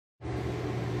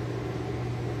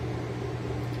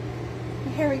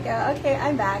Here we go. Okay,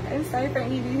 I'm back. I'm sorry for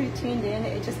any of you who tuned in.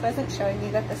 It just wasn't showing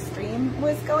me that the stream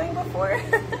was going before.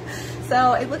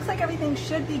 So it looks like everything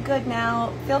should be good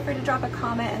now. Feel free to drop a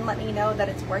comment and let me know that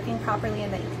it's working properly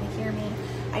and that you can hear me.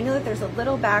 I know that there's a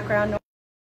little background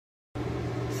noise,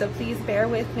 so please bear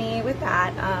with me with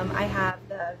that. I have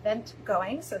the vent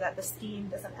going so that the steam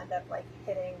doesn't end up like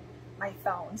hitting my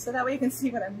phone, so that way you can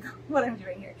see what I'm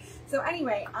doing here. So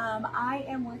anyway, I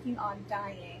am working on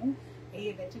dyeing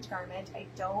a vintage garment. I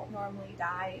don't normally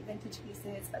dye vintage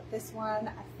pieces, but this one,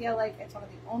 I feel like it's one of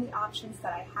the only options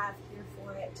that I have here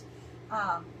for it.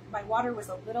 My water was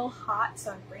a little hot,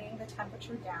 so I'm bringing the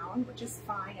temperature down, which is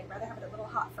fine. I'd rather have it a little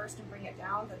hot first and bring it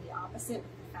down than the opposite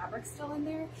with the fabric still in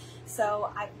there.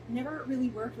 So I've never really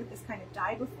worked with this kind of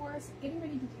dye before, so getting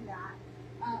ready to do that.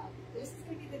 This is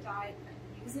going to be the dye that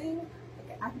I'm using.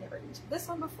 Okay, I've never used this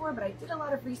one before, but I did a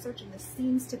lot of research and this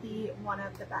seems to be one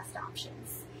of the best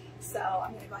options. So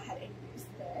I'm going to go ahead and use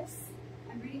this.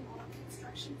 I'm reading all of the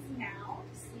instructions now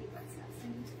to see what steps I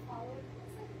need to follow. It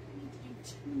looks like I need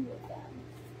to do 2 of them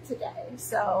today.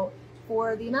 So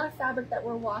for the amount of fabric that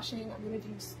we're washing, I'm going to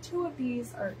do 2 of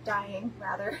these, or dyeing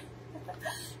rather,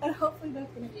 and hopefully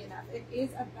that's going to be enough. It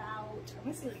is about, I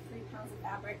want to say like 3 pounds of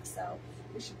fabric, so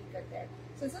we should be good there.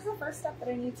 So this is the first step that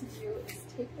I need to do, is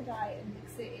take the dye and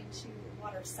mix it into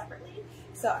water separately.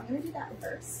 So I'm going to do that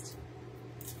first.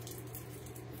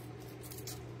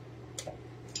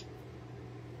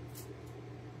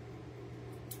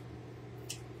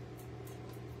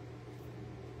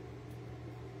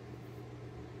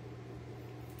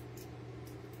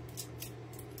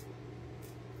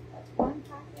 One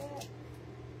packet.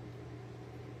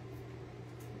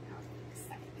 Now I'll make a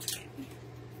second packet.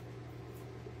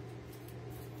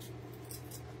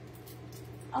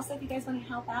 Also, if you guys want to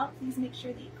help out, please make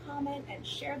sure that you comment and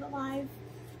share the live.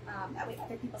 That way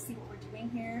other people see what we're doing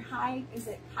here. Hi, is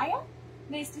it Kaya?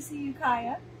 Nice to see you,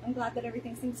 Kaya. I'm glad that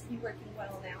everything seems to be working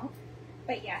well now.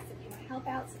 But yes, if you want to help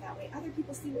out so that way other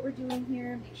people see what we're doing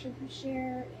here, make sure you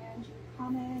share and you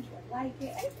comment or like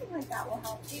it. Anything like that will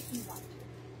help if you want to.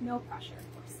 No pressure,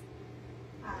 of course.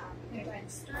 I'm going to go ahead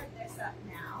and start this up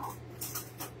now.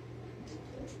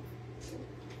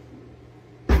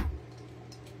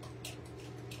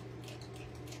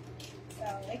 So,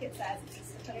 like it says,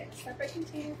 just to put it in a separate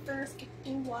container first with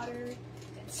cool water,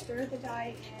 then stir the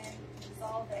dye in,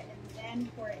 dissolve it, and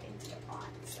then pour it into the pot.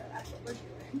 So that's what we're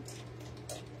doing.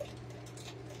 So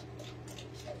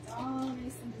it's all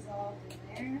nice and dissolved in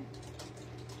there.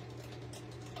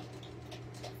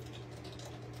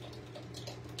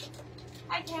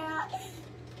 Hi, Kat.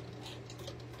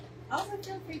 Also,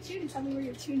 feel free too to tell me where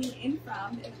you're tuning in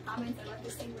from in the comments. I'd love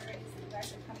to see where it is that you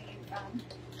guys are coming in from.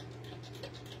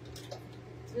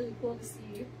 It's really cool to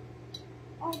see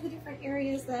all the different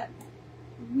areas that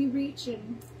we reach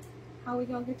and how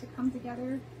we all get to come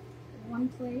together in one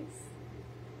place.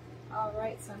 All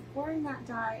right, so I'm pouring that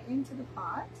dye into the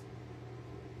pot.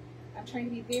 I'm trying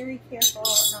to be very careful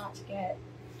not to get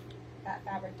that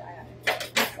fabric dye on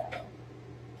it. So,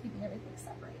 keeping everything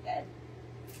separated.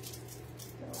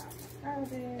 Throw out the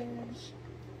garbage.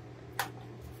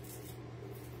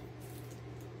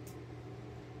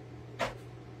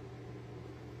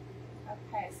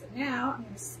 Okay, so now I'm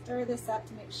going to stir this up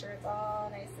to make sure it's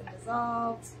all nice and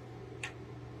dissolved.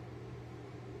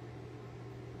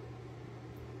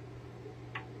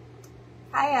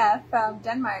 Kaya from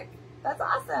Denmark. That's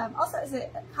awesome. Also, is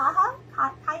it Kaha?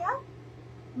 Kaya?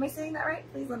 Am I saying that right?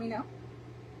 Please let me know.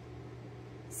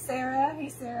 Sarah, hey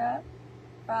Sarah,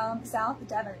 from South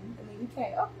Devon in the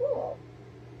UK. Oh, cool.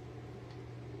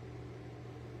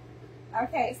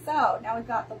 Okay, so now we've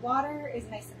got the water is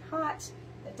nice and hot.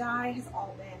 The dye has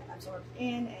all been absorbed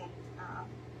in and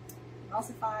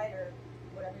emulsified, or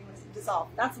whatever you want to say,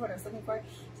 dissolved. That's what I was looking for.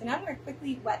 So now I'm going to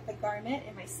quickly wet the garment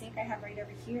in my sink I have right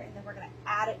over here, and then we're going to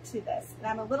add it to this. And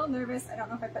I'm a little nervous. I don't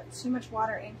know if I put too much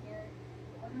water in here.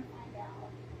 We're going to find out.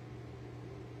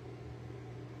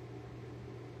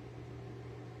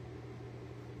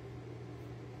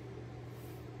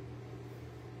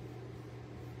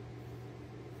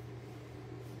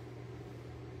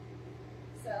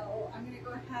 So I'm going to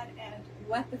go ahead and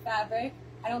wet the fabric.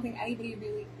 I don't think anybody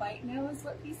really quite knows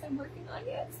what piece I'm working on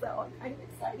yet, so I'm kind of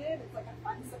excited. It's like a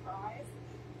fun surprise.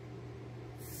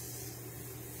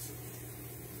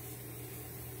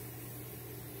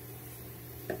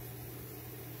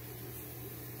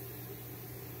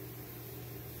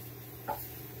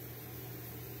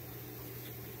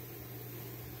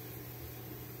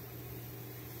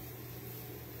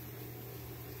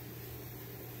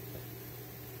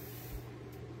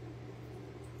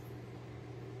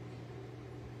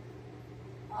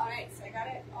 Alright, so I got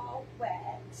it all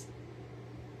wet.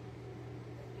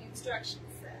 instructions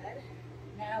said.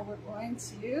 Now we're going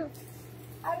to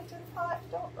add it to the pot.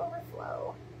 Don't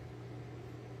overflow.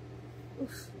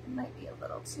 Oof, it might be a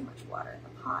little too much water in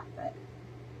the pot, but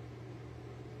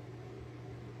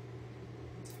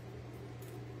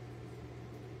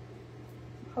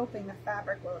I'm hoping the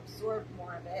fabric will absorb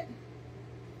more of it.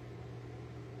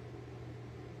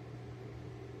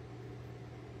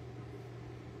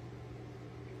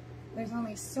 There's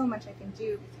only so much I can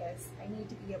do because I need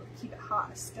to be able to keep it hot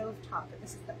on a stove top, but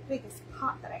this is the biggest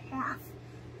pot that I have.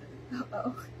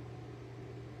 Uh-oh.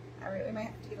 Alright, we might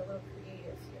have to get a little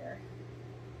creative here.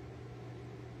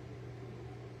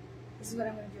 This is what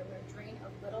I'm going to do. I'm going to drain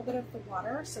a little bit of the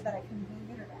water so that I can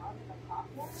move it around in the pot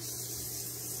more.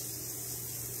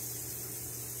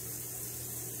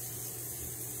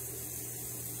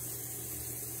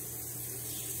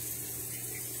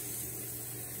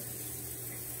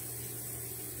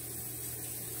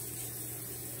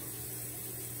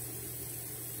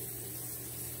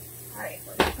 Alright,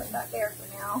 we're going to put that there for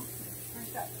now.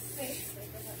 I've got the space so I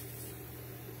can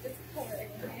just pour it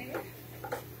in there.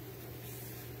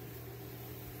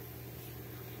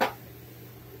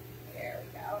 There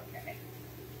we go, okay.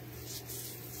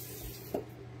 Can't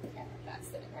let that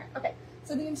sit in there. Okay,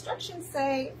 so the instructions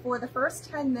say for the first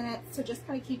 10 minutes to just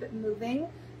kind of keep it moving.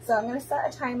 So I'm going to set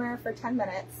a timer for 10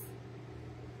 minutes.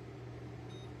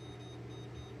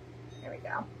 There we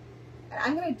go. And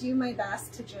I'm going to do my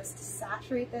best to just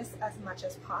saturate this as much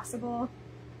as possible.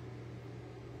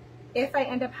 If I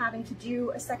end up having to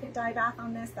do a second dye bath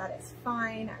on this, that is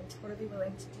fine. I'm totally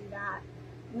willing to do that.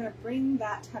 I'm going to bring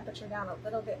that temperature down a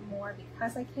little bit more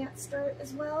because I can't stir it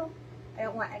as well. I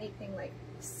don't want anything like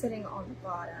sitting on the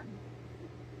bottom.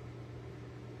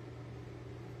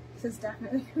 This is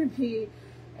definitely going to be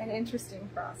an interesting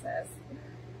process.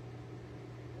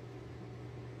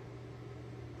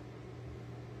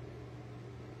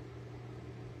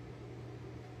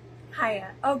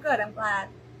 Hiya. Oh good, I'm glad.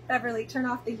 Beverly, turn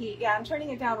off the heat. Yeah, I'm turning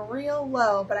it down real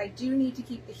low, but I do need to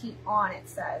keep the heat on, it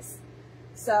says.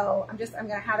 So I'm going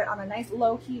to have it on a nice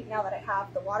low heat now that I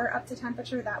have the water up to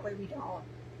temperature. That way we don't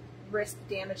risk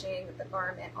damaging the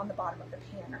garment on the bottom of the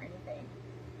pan or anything.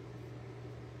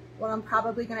 What I'm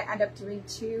probably going to end up doing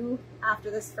too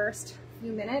after this first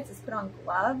few minutes is put on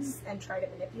gloves and try to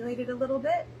manipulate it a little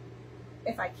bit.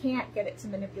 If I can't get it to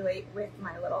manipulate with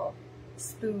my little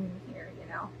spoon here, you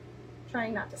know.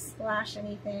 Trying not to splash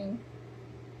anything.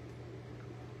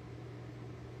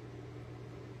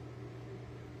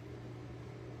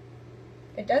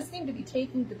 It does seem to be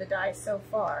taking to the dye so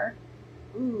far.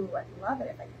 Ooh, I'd love it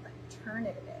if I could like turn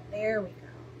it a bit. There we go.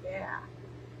 Yeah.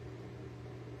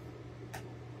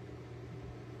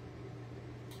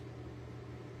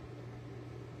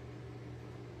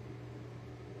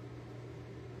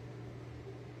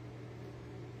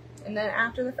 And then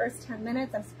after the first 10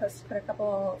 minutes, I'm supposed to put a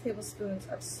couple tablespoons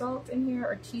of salt in here,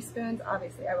 or teaspoons.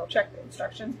 Obviously, I will check the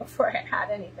instructions before I add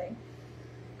anything.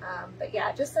 But yeah,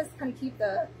 it just says kind of keep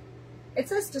the, it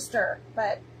says to stir,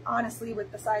 but honestly,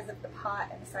 with the size of the pot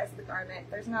and the size of the garment,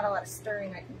 there's not a lot of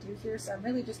stirring I can do here. So I'm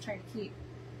really just trying to keep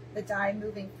the dye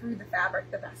moving through the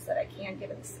fabric the best that I can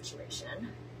given the situation.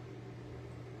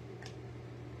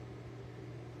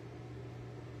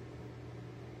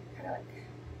 Kind of like,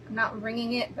 I'm not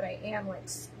wringing it, but I am like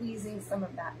squeezing some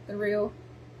of that through.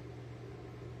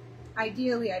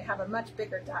 Ideally, I'd have a much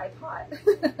bigger dye pot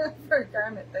for a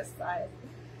garment this size,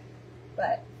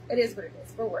 but it is what it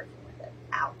is. We're working with it.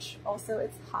 Ouch. Also,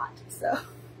 it's hot, so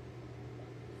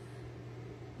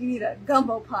you need a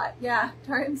gumbo pot. Yeah,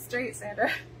 darn straight,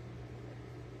 Sandra.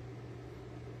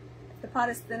 If the pot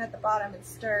is thin at the bottom and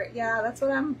stir it. Yeah, that's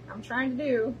what I'm trying to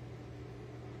do.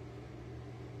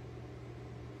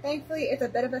 Thankfully, it's a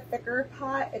bit of a thicker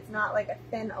pot. It's not like a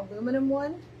thin aluminum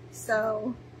one,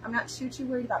 so I'm not too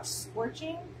worried about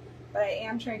scorching, but I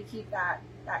am trying to keep that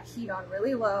heat on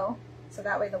really low, so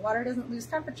that way the water doesn't lose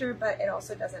temperature, but it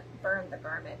also doesn't burn the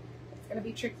garment. It's going to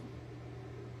be tricky.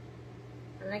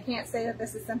 And I can't say that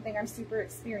this is something I'm super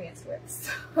experienced with,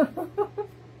 so.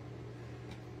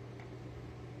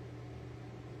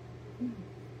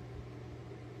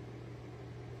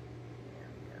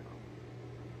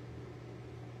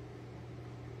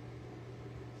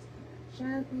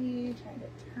 Gently trying to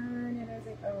turn it as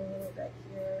I go a little bit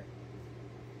here.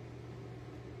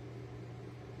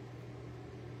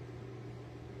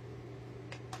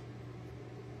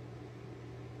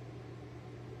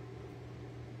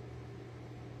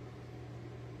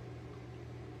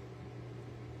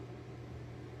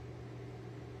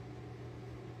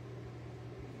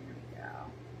 There we go.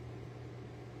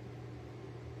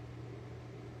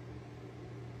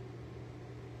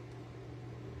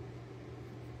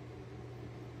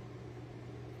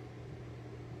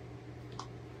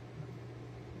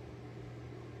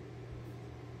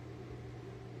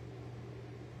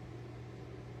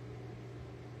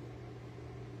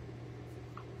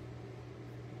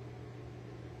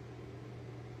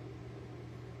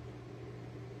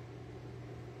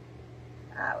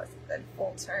 That was a good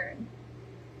full turn.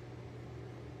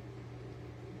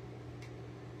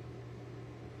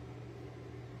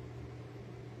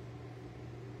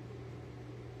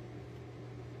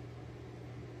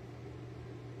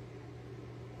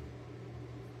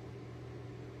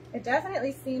 It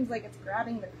definitely seems like it's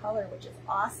grabbing the color, which is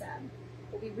awesome,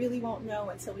 but we really won't know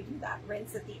until we do that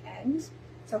rinse at the end.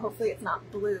 So hopefully it's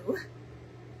not blue.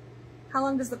 How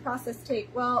long does the process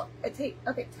take? Well, it takes,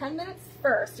 okay, 10 minutes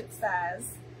first, it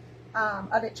says,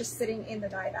 of it just sitting in the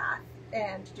dye bath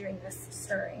and doing this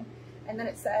stirring. And then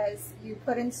it says you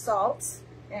put in salt,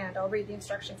 and I'll read the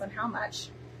instructions on how much,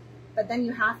 but then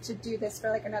you have to do this for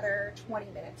like another 20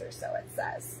 minutes or so, it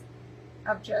says,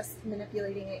 of just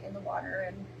manipulating it in the water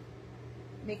and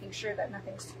making sure that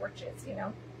nothing scorches, you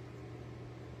know?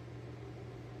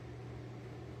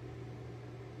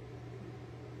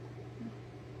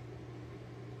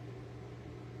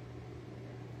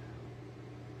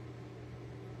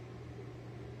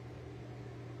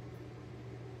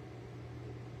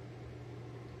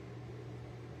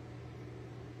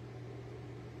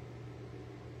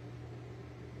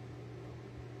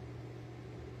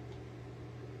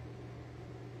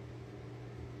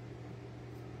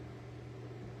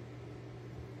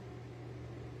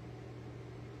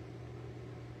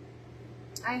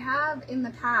 I have in the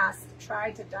past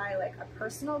tried to dye like a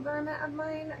personal garment of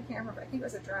mine. I can't remember, I think it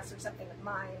was a dress or something of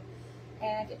mine,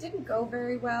 and it didn't go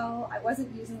very well. I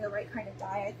wasn't using the right kind of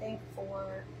dye, I think,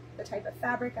 for the type of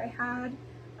fabric I had.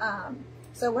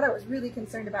 So what I was really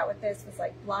concerned about with this was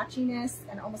like blotchiness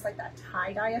and almost like that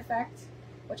tie-dye effect,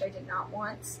 which I did not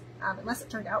want, unless it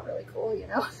turned out really cool, you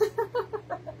know.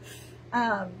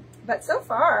 But so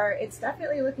far, it's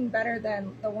definitely looking better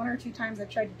than the 1 or 2 times I've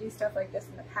tried to do stuff like this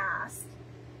in the past.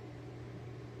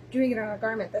 Doing it on a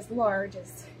garment this large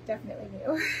is definitely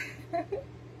new.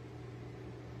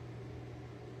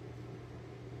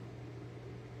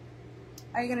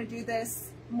 Are you gonna do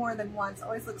this more than once?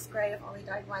 Always looks great if only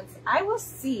dyed once. I will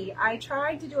see. I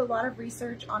tried to do a lot of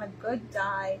research on a good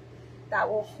dye that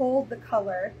will hold the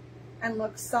color and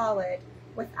look solid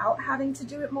without having to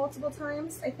do it multiple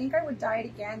times. I think I would dye it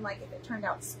again, like if it turned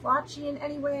out splotchy in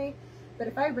any way, but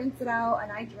if I rinse it out and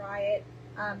I dry it,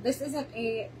 this isn't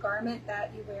a garment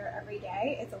that you wear every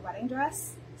day, it's a wedding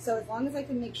dress. So as long as I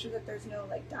can make sure that there's no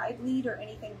like dye bleed or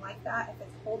anything like that, if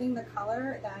it's holding the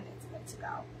color, then it's good to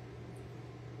go.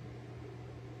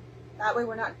 That way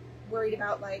we're not worried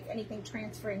about like anything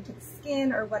transferring to the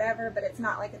skin or whatever, but it's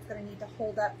not like it's gonna need to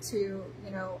hold up to,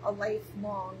 you know, a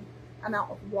lifelong amount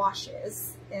of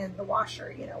washes in the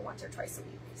washer, you know, once or twice a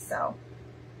week. So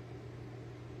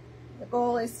the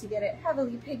goal is to get it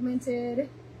heavily pigmented,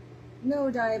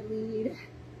 no dye bleed,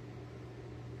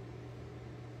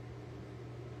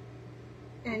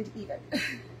 and even.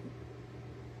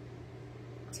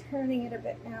 Turning it a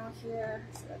bit now here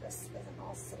so that this isn't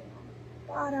all sitting on the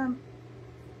bottom.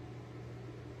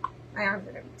 My arms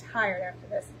are going to be tired after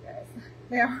this, you guys.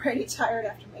 They're already tired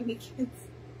after my weekends.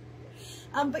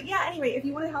 But yeah, anyway, if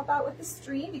you want to help out with the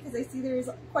stream, because I see there's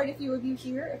quite a few of you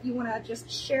here, if you want to just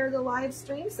share the live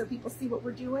stream so people see what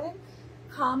we're doing,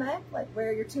 comment like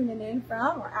where you're tuning in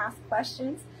from, or ask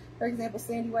questions. For example,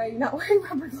 Sandy, why are you not wearing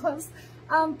rubber gloves?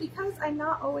 Because I'm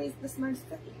not always the smartest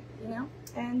cookie, you know?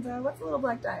 And what's a little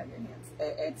black dye on your hands?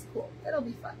 It's cool. It'll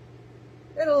be fun.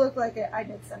 It'll look like I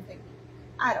did something.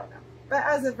 I don't know. But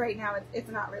as of right now, it's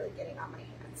not really getting on my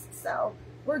hands. So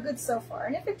we're good so far.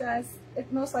 And if it does,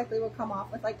 it most likely will come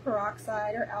off with like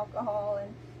peroxide or alcohol.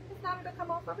 And if not, it'll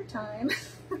come off over time.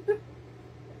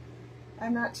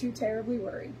 I'm not too terribly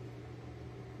worried.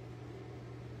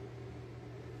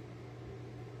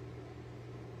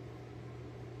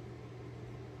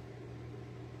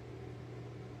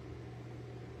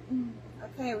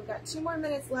 Okay, we've got 2 more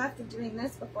minutes left of doing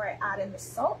this before I add in the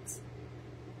salt.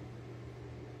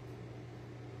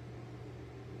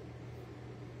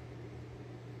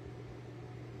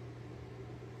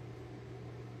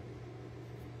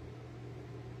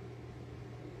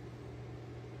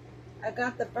 I've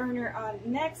got the burner on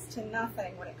next to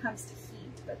nothing when it comes to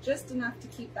heat, but just enough to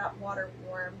keep that water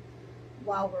warm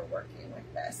while we're working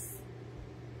with this.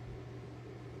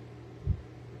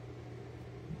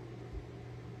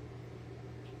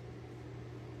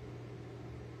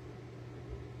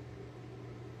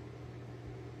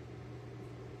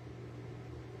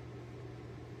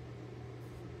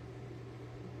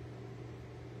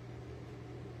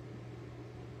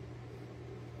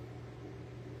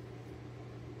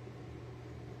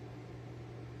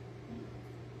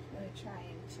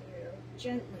 Trying to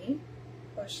gently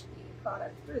push the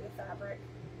product through the fabric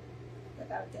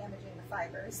without damaging the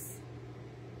fibers.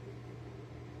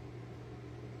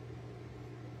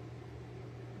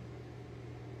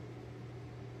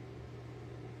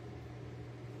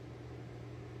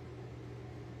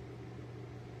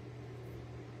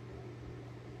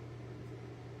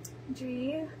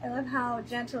 Dre, I love how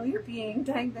gentle you're being.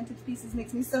 Dyeing vintage pieces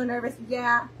makes me so nervous.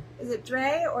 Yeah, is it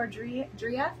Dre or Drea?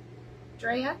 Drea?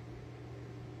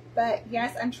 But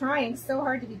yes, I'm trying so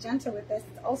hard to be gentle with this.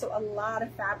 It's also a lot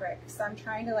of fabric, so I'm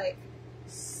trying to like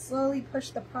slowly push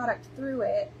the product through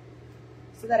it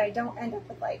so that I don't end up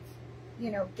with like, you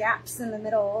know, gaps in the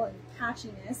middle and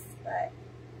patchiness, but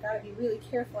gotta be really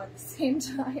careful at the same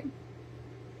time.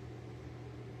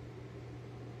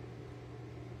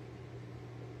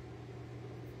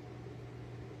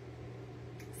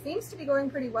 Seems to be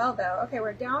going pretty well though. Okay,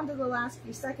 we're down to the last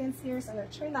few seconds here, so I'm going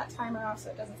to turn that timer off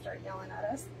so it doesn't start yelling at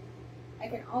us. I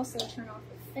can also turn off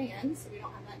the fan so we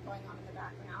don't have that going on in the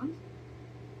background.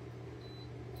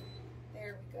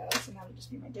 There we go. So now it'll just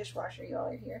be my dishwasher, you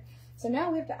all are here. So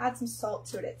now we have to add some salt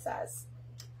to it, it says.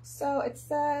 So it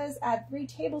says add 3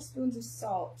 tablespoons of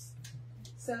salt.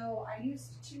 So I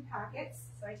used 2 packets,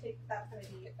 so I take that's going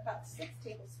to be about 6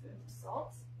 tablespoons of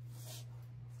salt.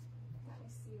 Let me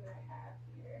see what I have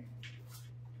here.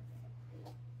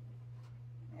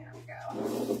 There we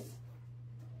go.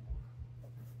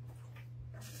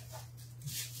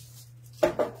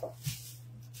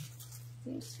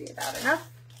 Seems to be about enough.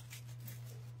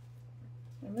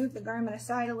 I'll move the garment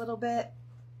aside a little bit,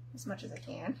 as much as I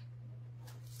can,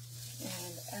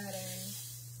 and add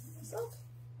in salt.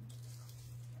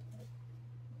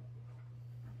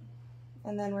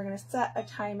 And then we're going to set a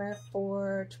timer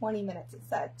for 20 minutes, it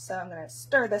said. So I'm going to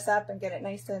stir this up and get it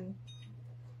nice and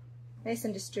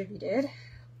distributed.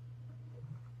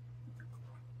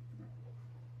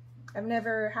 I've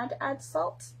never had to add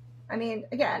salt. I mean,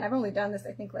 again, I've only done this,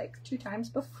 I think, like 2 times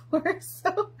before, so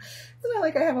it's not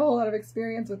like I have a whole lot of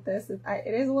experience with this. It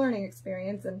is a learning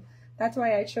experience, and that's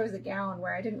why I chose a gown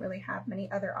where I didn't really have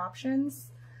many other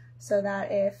options, so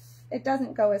that if it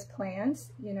doesn't go as planned,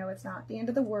 you know, it's not the end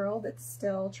of the world. It's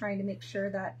still trying to make sure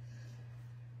that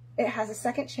it has a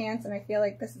second chance, and I feel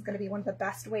like this is going to be one of the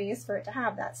best ways for it to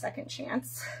have that second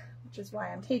chance, which is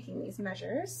why I'm taking these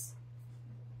measures.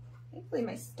 Thankfully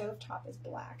my stovetop is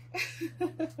black.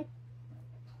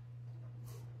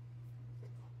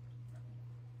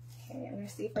 Okay, I'm going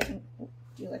to see if I can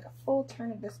do like a full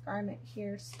turn of this garment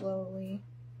here slowly.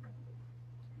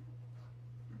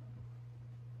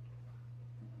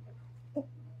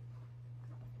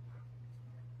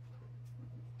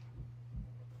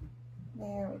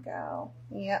 There we go.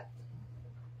 Yep.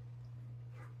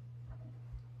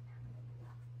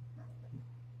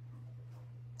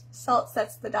 Salt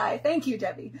sets the dye. Thank you,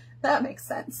 Debbie. That makes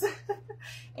sense.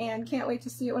 And can't wait to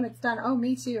see it when it's done. Oh,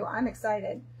 me too. I'm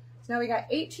excited. So now we got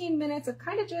 18 minutes of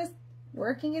kind of just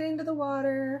working it into the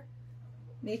water,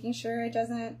 making sure it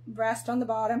doesn't rest on the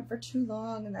bottom for too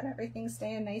long and that everything's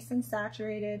staying nice and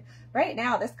saturated. Right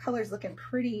now, this color's looking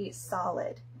pretty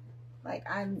solid. Like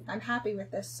I'm happy with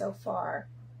this so far.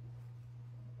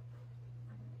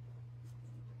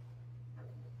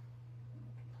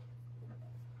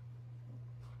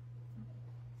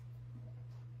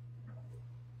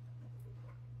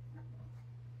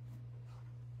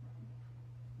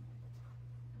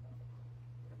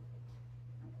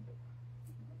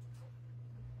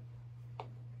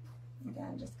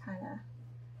 Again, just kind of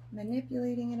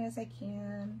manipulating it as I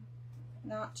can.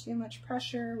 Not too much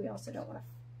pressure. We also don't want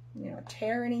to, you know,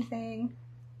 tear anything.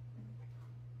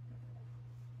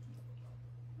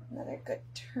 Another good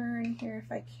turn here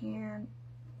if I can.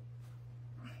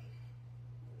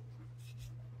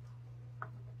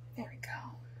 There we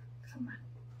go. Come on.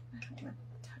 I don't want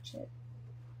to touch it.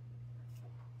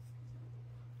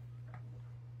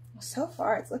 Well, so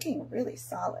far it's looking really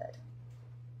solid.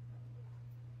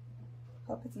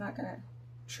 Hope it's not gonna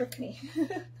trick me.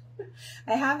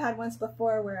 I have had once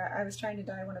before where I was trying to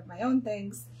dye one of my own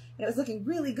things and it was looking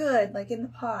really good, like in the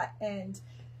pot, and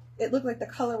it looked like the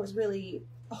color was really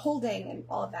holding and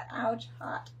all of that. Ouch,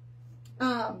 hot.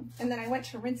 And then I went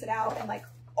to rinse it out and like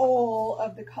all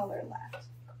of the color left,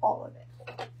 all of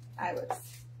it. I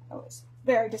was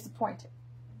very disappointed.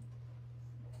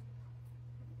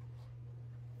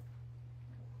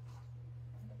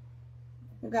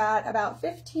 We've got about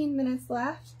 15 minutes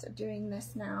left of doing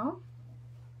this now,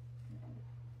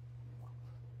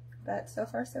 but so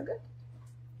far so good.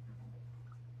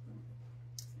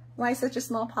 Why such a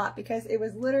small pot? Because it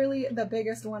was literally the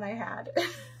biggest one I had.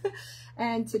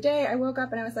 And today I woke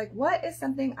up and I was like, what is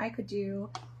something I could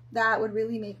do that would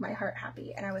really make my heart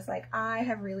happy? And I was like, I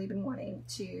have really been wanting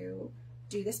to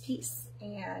do this piece.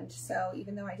 And so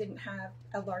even though I didn't have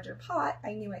a larger pot,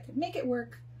 I knew I could make it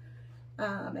work.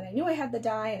 And I knew I had the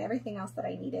dye and everything else that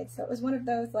I needed. So it was one of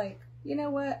those like, you know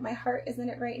what, my heart is in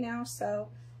it right now, so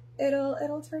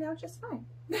it'll turn out just fine.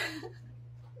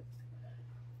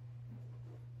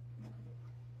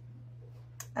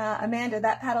 Amanda,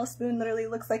 that paddle spoon literally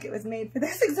looks like it was made for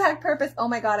this exact purpose. Oh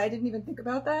my God, I didn't even think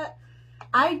about that.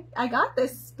 I got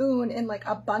this spoon in like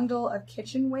a bundle of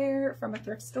kitchenware from a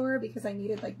thrift store because I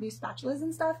needed like new spatulas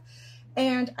and stuff.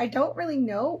 And I don't really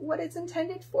know what it's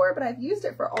intended for, but I've used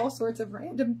it for all sorts of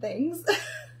random things.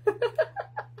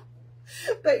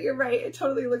 But you're right, it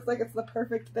totally looks like it's the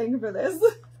perfect thing for this.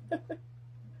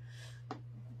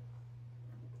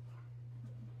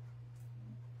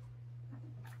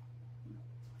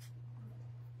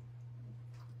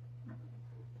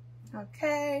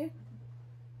 Okay,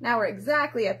 now we're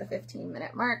exactly at the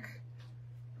 15-minute mark.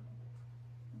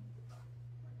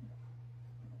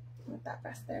 Let that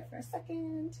rest there for a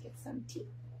second, get some tea.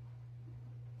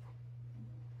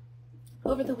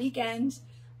 Over the weekend,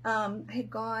 I had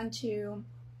gone to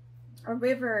a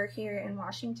river here in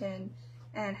Washington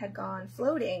and had gone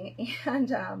floating,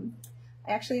 and I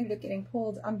actually ended up getting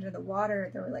pulled under the water.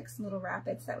 There were like some little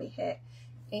rapids that we hit,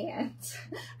 and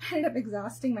I ended up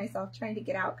exhausting myself trying to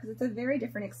get out because it's a very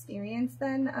different experience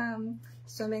than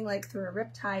swimming like through a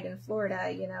riptide in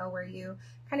Florida, you know, where you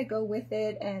kind of go with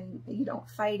it and you don't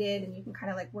fight it and you can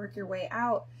kind of like work your way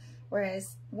out.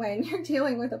 Whereas when you're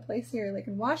dealing with a place here like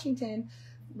in Washington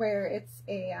where it's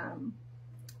a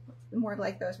more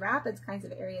like those rapids kinds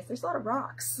of areas, there's a lot of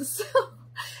rocks, so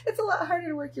it's a lot harder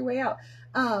to work your way out.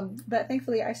 But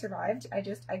thankfully I survived. I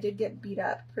did get beat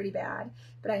up pretty bad,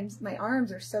 but my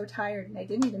arms are so tired, and I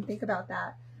didn't even think about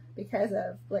that because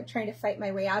of like trying to fight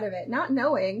my way out of it, not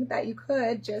knowing that you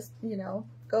could just, you know,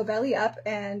 go belly up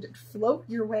and float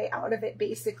your way out of it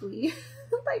basically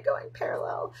by going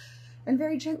parallel and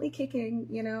very gently kicking.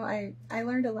 You know, I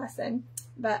learned a lesson.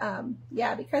 But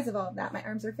yeah, because of all of that, my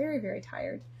arms are very, very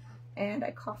tired, and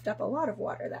I coughed up a lot of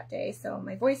water that day, so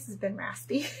my voice has been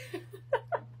raspy.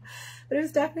 But it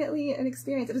was definitely an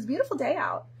experience. It was a beautiful day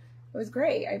out. It was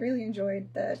great. I really enjoyed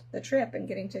the trip and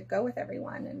getting to go with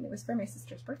everyone, and it was for my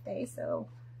sister's birthday, so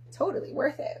totally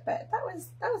worth it. But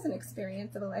that was an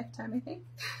experience of a lifetime, I think.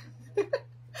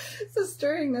 So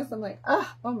stirring this, I'm like,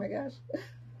 oh my gosh.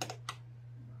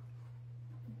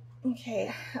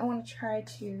 Okay, I want to try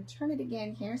to turn it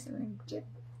again here, so I'm going to dip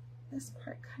this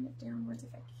part kind of downwards if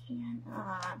I can.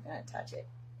 I'm going to touch it.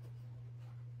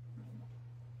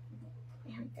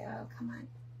 There we go, come on.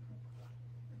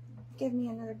 Give me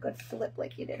another good flip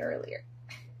like you did earlier.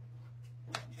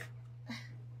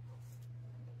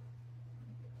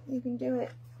 You can do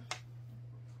it.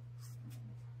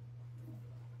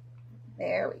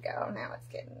 There we go, now it's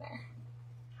getting there.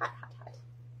 Hot, hot, hot.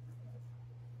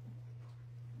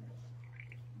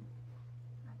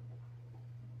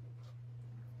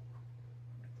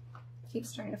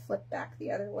 Keeps trying to flip back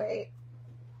the other way.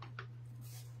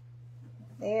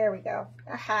 There we go.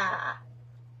 Aha!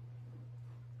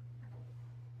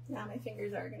 Now my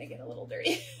fingers are going to get a little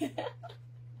dirty.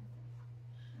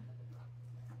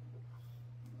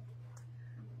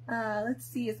 Let's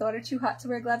see, is the water too hot to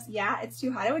wear gloves? Yeah, it's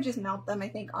too hot. I would just melt them, I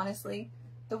think, honestly.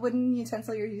 The wooden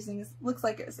utensil you're using looks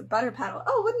like it's a butter paddle.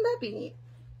 Oh, wouldn't that be neat?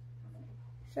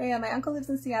 So yeah, my uncle lives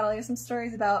in Seattle. I have some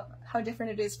stories about how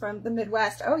different it is from the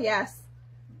Midwest. Oh, yes.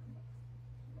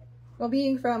 Well,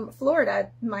 being from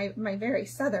Florida, my very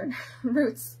southern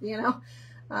roots, you know,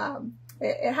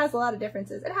 it has a lot of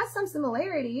differences. It has some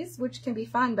similarities, which can be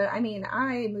fun, but I mean,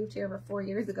 I moved here over 4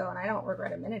 years ago, and I don't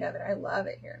regret a minute of it. I love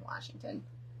it here in Washington.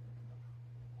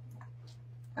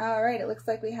 All right, it looks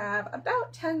like we have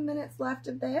about 10 minutes left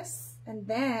of this, and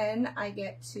then I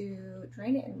get to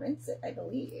drain it and rinse it, I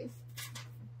believe.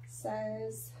 It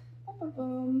says, boom,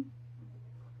 boom.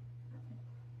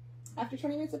 After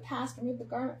 20 minutes have passed, remove the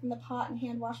garment from the pot and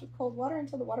hand wash with cold water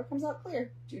until the water comes out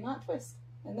clear. Do not twist.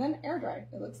 And then air dry,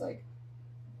 it looks like.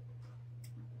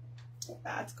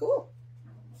 That's cool.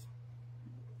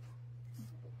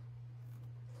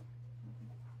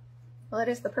 Well, it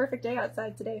is the perfect day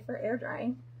outside today for air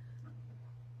drying.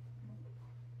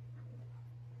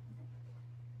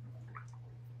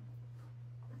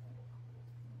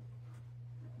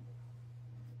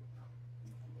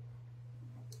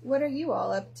 What are you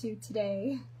all up to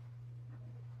today?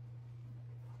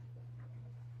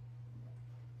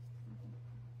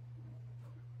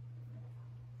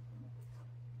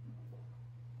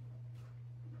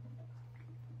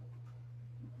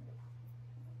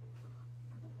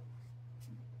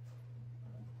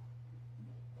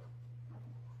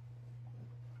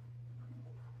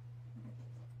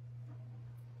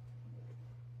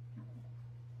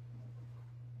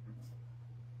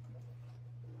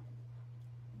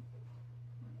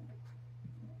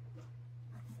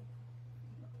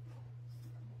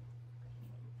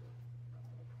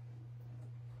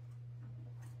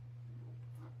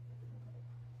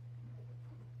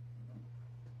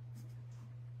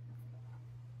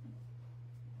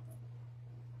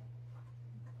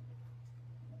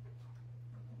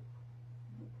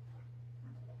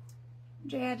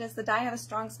 Jaya, does the dye have a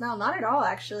strong smell? Not at all,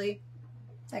 actually.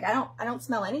 Like, I don't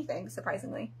smell anything,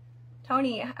 surprisingly.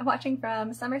 Tony, watching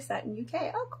from Somerset in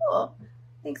UK. Oh, cool.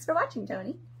 Thanks for watching,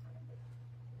 Tony.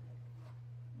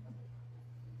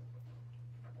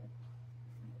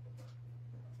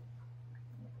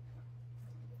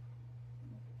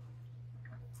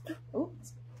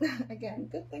 Oops. Again,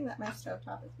 good thing that my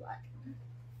stovetop is black.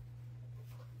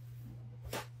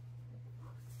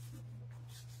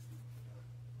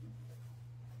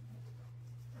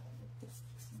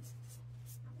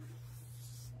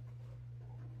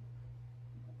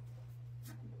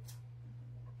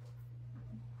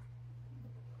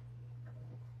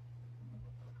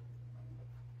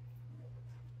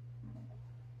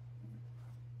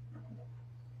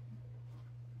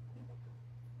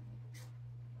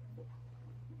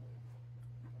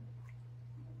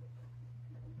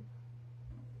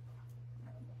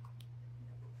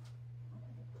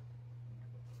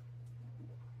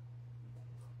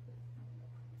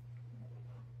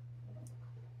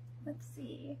 Let's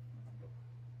see.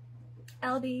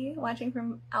 LB, watching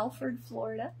from Alfred,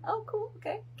 Florida. Oh, cool.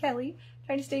 Okay. Kelly,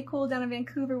 trying to stay cool down in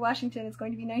Vancouver, Washington. It's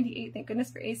going to be 98. Thank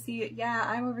goodness for AC. Yeah,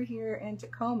 I'm over here in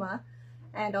Tacoma.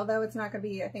 And although it's not going to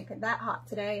be, I think, that hot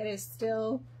today, it is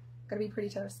still going to be pretty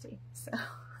toasty. So,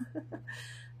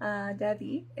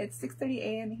 Debbie, it's 6:30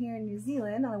 a.m. here in New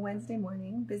Zealand on a Wednesday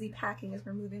morning. Busy packing as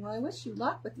we're moving. Well, I wish you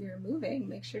luck with your moving.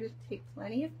 Make sure to take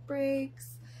plenty of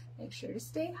breaks. Make sure to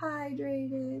stay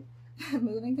hydrated.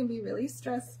 Moving can be really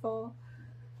stressful.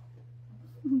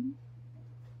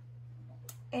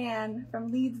 Anne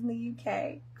from Leeds in the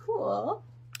UK. Cool.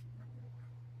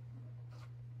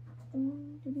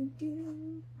 Trying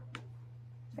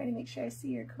to make sure I see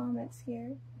your comments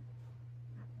here.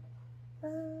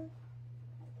 From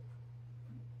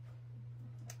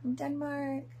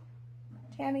Denmark.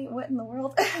 Tammy, what in the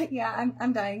world? Yeah,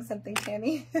 I'm dying something,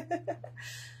 Tammy.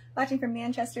 Watching from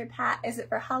Manchester. Pat, is it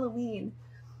for Halloween?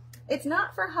 It's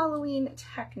not for Halloween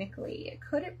technically.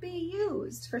 Could it be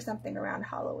used for something around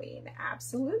Halloween?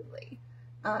 Absolutely.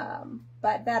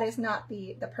 But that is not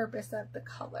the purpose of the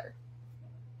color.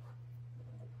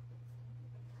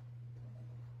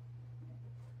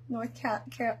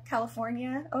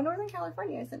 California. Oh, Northern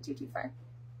California isn't too far.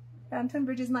 Twin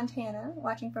Bridges, Montana.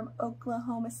 Watching from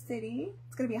Oklahoma City.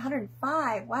 It's going to be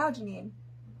 105. Wow, Janine.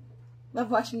 Love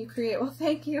watching you create. Well,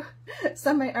 thank you.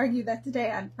 Some might argue that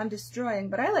today I'm destroying,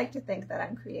 but I like to think that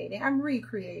I'm creating. I'm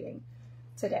recreating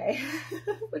today,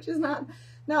 which is not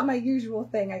my usual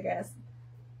thing, I guess.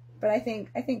 But I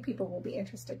think people will be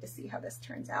interested to see how this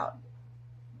turns out.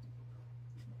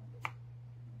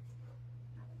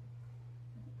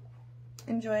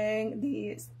 Enjoying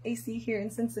the AC here in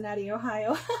Cincinnati,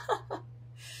 Ohio.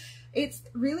 It's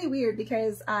really weird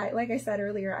because, like I said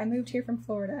earlier, I moved here from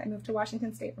Florida. I moved to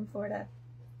Washington State from Florida.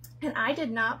 And I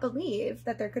did not believe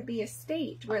that there could be a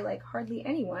state where like hardly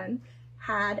anyone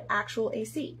had actual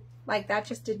AC. Like that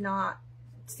just did not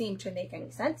seem to make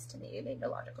any sense to me. It made no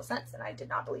logical sense and I did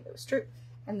not believe it was true.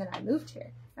 And then I moved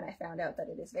here and I found out that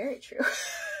it is very true.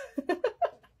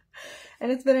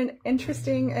 And it's been an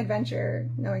interesting adventure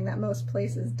knowing that most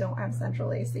places don't have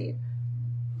central AC.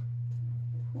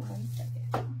 One second.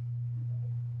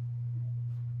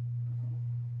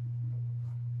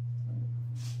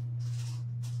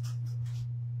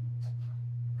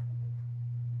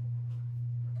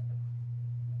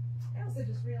 I also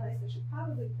just realized I should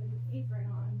probably put an apron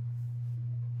on.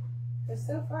 Because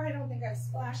so far I don't think I've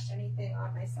splashed anything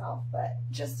on myself, but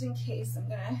just in case I'm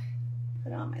gonna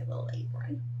put on my little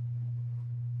apron.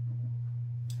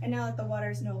 And now that the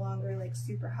water's no longer like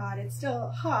super hot, it's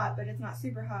still hot, but it's not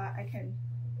super hot, I can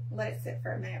let it sit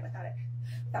for a minute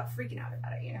without freaking out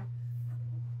about it, you know?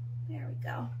 There we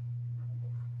go.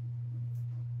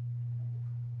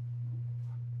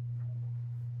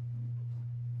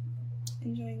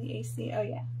 Enjoying the AC. Oh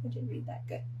yeah, I did read that.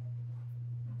 Good.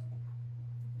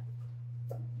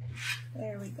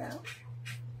 There we go.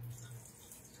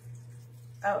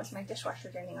 Oh, it's my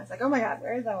dishwasher draining. I was like, oh my god,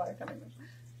 where is that water coming from?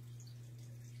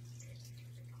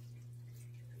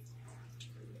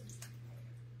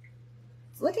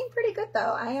 It's looking pretty good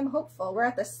though. I am hopeful. We're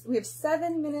at this. We have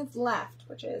 7 minutes left,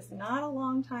 which is not a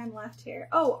long time left here.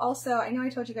 Oh, also, I know I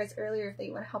told you guys earlier if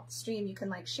you want to help the stream, you can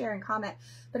like share and comment.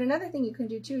 But another thing you can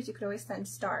do too is you could always send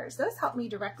stars. Those help me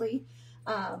directly,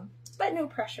 but no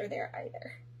pressure there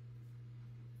either.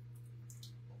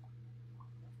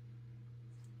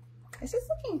 This is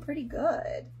looking pretty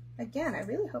good. Again, I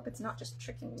really hope it's not just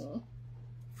tricking me.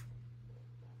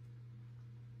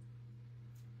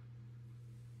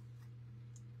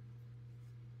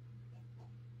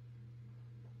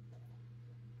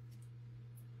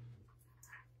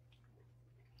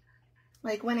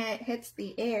 like when it hits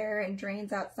the air and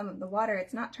drains out some of the water,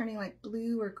 it's not turning like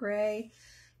blue or gray.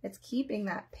 It's keeping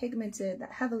that pigmented,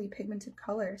 that heavily pigmented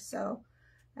color. So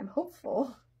I'm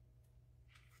hopeful,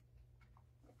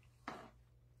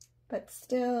 but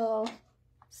still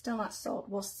not sold.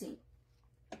 We'll see.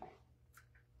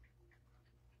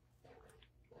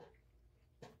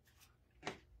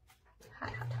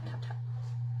 Hot, hot, hot, hot, hot.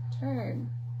 Turn.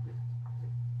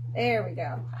 There we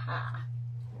go. Aha.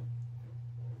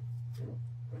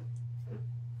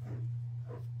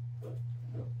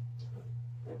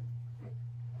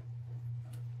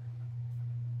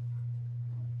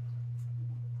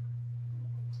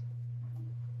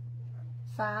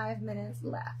 Five minutes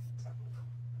left.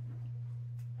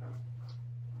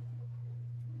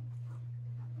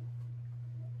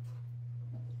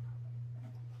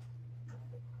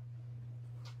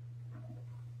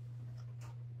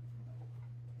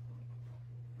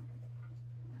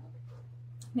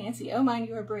 Nancy, oh mine,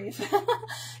 you are brave.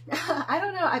 I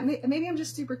don't know, maybe I'm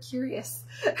just super curious.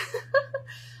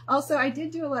 Also, I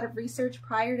did do a lot of research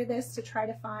prior to this to try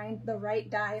to find the right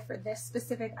dye for this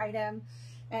specific item,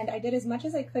 and I did as much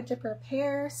as I could to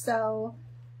prepare, so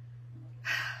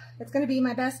it's going to be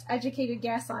my best educated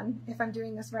guess on if I'm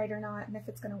doing this right or not and if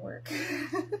it's going to work.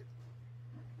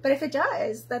 But if it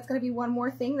does, that's going to be one more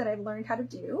thing that I've learned how to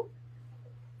do.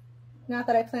 Not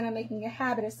that I plan on making a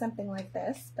habit of something like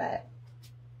this, but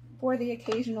for the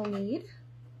occasional need.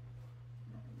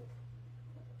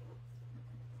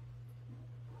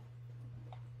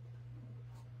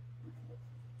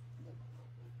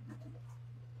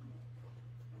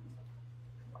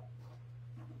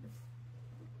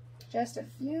 Just a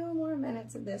few more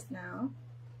minutes of this now.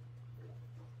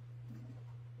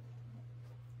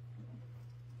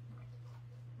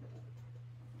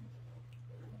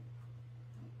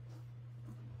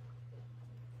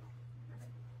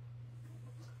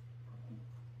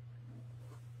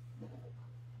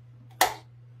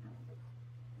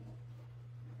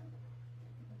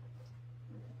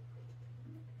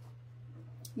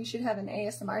 You should have an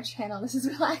ASMR channel. This is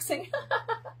relaxing.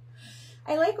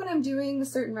 I like when I'm doing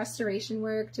certain restoration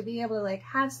work to be able to like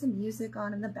have some music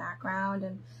on in the background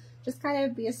and just kind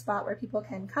of be a spot where people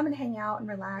can come and hang out and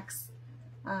relax.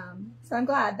 So I'm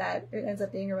glad that it ends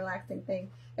up being a relaxing thing.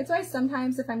 It's why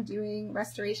sometimes if I'm doing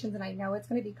restorations and I know it's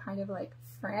going to be kind of like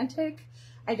frantic,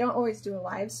 I don't always do a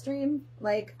live stream.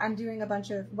 Like I'm doing a bunch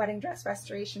of wedding dress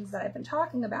restorations that I've been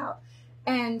talking about.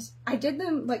 And I did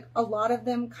them, like a lot of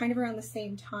them kind of around the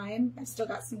same time. I've still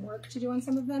got some work to do on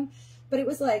some of them, but it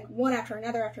was like one after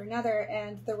another,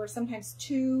 and there were sometimes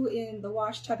two in the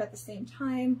wash tub at the same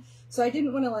time. So I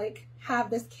didn't want to like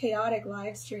have this chaotic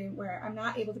live stream where I'm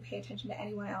not able to pay attention to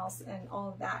anyone else and all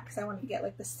of that, because I wanted to get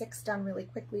like the 6 done really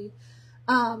quickly.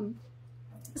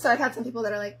 So I've had some people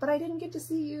that are like, but I didn't get to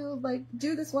see you like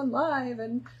do this one live,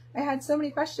 and I had so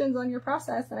many questions on your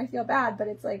process and I feel bad. But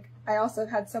it's like, I also have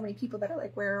had so many people that are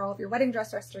like, where are all of your wedding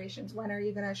dress restorations? When are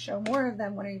you going to show more of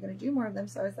them? When are you going to do more of them?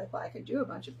 So I was like, well, I could do a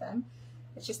bunch of them.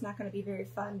 It's just not going to be very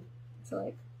fun to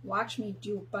like watch me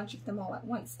do a bunch of them all at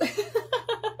once.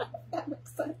 That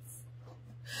makes sense.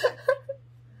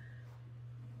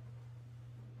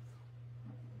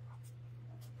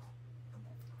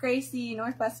 Gracie,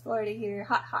 Northwest Florida here.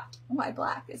 Hot, hot. Why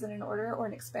black? Is it an order or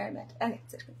an experiment? And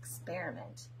it's an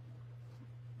experiment.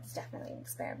 It's definitely an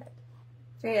experiment.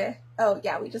 Jada. Oh,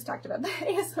 yeah, we just talked about the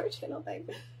ASMR channel thing.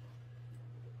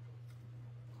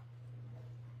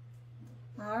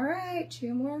 All right,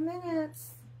 2 more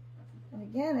minutes. And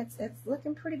again, it's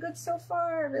looking pretty good so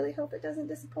far. I really hope it doesn't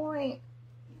disappoint.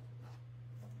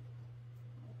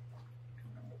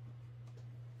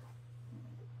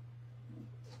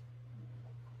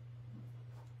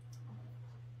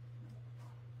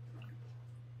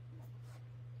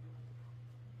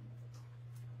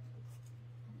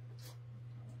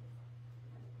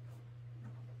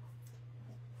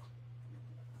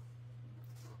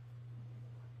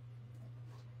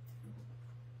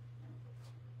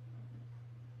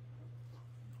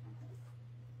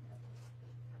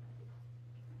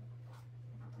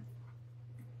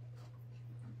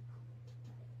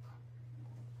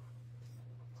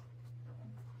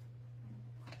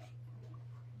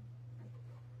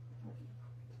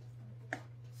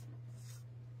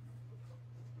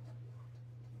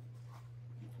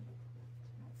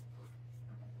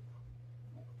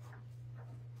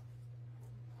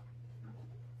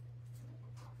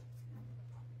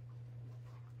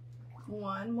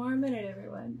 One more minute,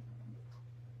 everyone.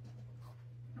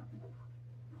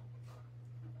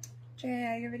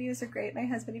 Jaya, your videos are great. My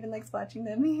husband even likes watching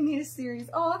them. You need a series.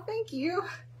 Oh, thank you.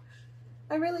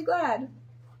 I'm really glad.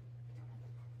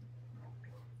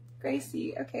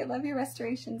 Gracie, okay, love your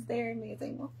restorations. They're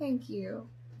amazing. Well, thank you.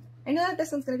 I know that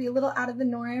this one's going to be a little out of the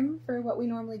norm for what we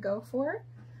normally go for,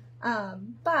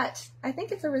 but I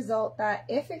think it's a result that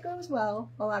if it goes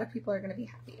well, a lot of people are going to be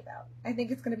happy about. I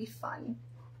think it's going to be fun.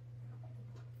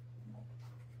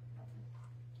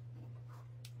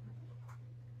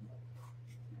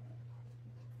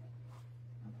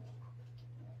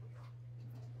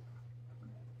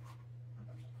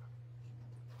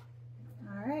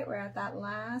 All right, we're at that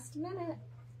last minute.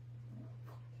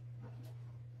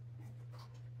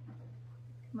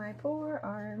 My poor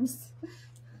arms.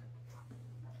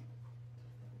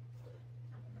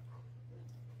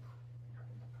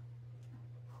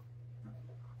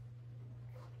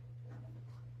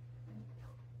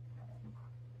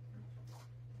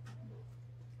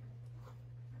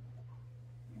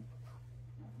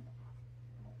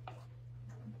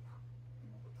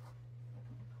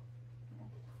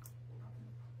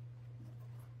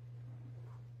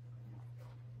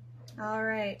 All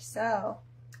right, so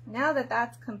now that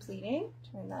that's completing,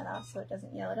 turn that off so it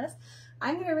doesn't yell at us.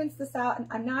 I'm going to rinse this out, and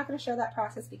I'm not going to show that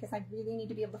process because I really need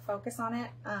to be able to focus on it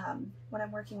when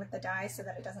I'm working with the dye so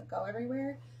that it doesn't go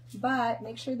everywhere. But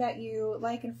make sure that you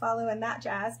like and follow and that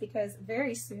jazz, because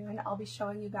very soon I'll be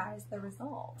showing you guys the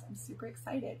result. I'm super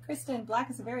excited. Kristen,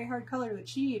 black is a very hard color to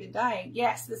achieve in dyeing.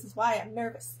 Yes, this is why I'm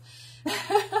nervous.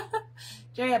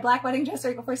 Jerry, a black wedding dress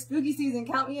right before spooky season,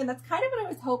 count me in. That's kind of what I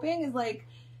was hoping, is like,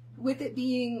 with it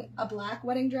being a black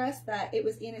wedding dress, that it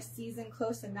was in a season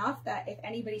close enough that if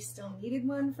anybody still needed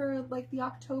one for like the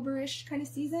October-ish kind of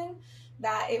season,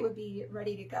 that it would be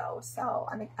ready to go. So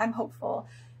I'm hopeful.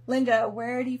 Linda,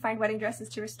 where do you find wedding dresses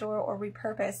to restore or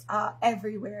repurpose?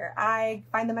 Everywhere. I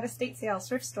find them at estate sales,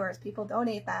 thrift stores. People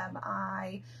donate them.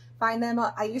 I find them,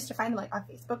 I used to find them like on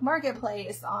Facebook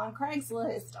Marketplace, on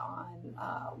Craigslist,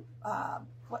 on,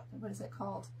 what is it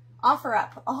called?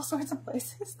 OfferUp, all sorts of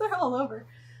places. They're all over.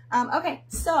 Okay,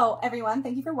 so everyone,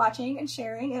 thank you for watching and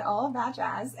sharing and all of that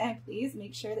jazz, and please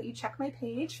make sure that you check my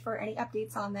page for any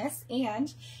updates on this.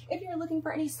 And if you're looking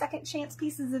for any second chance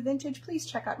pieces of vintage, please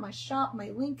check out my shop. My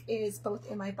link is both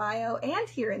in my bio and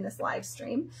here in this live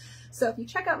stream. So if you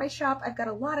check out my shop, I've got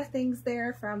a lot of things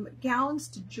there, from gowns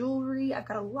to jewelry. I've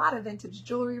got a lot of vintage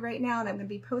jewelry right now, and I'm going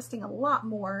to be posting a lot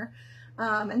more.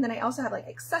 And then I also have like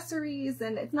accessories,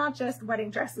 and it's not just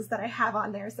wedding dresses that I have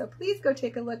on there. So please go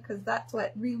take a look, because that's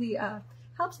what really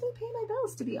helps me pay my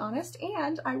bills, to be honest.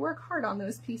 And I work hard on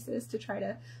those pieces to try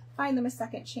to find them a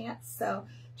second chance. So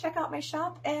check out my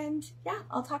shop, and yeah,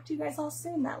 I'll talk to you guys all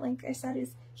soon. That link I said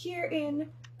is here in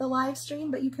the live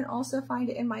stream, but you can also find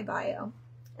it in my bio.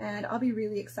 And I'll be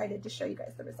really excited to show you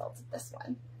guys the results of this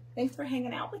one. Thanks for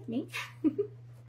hanging out with me.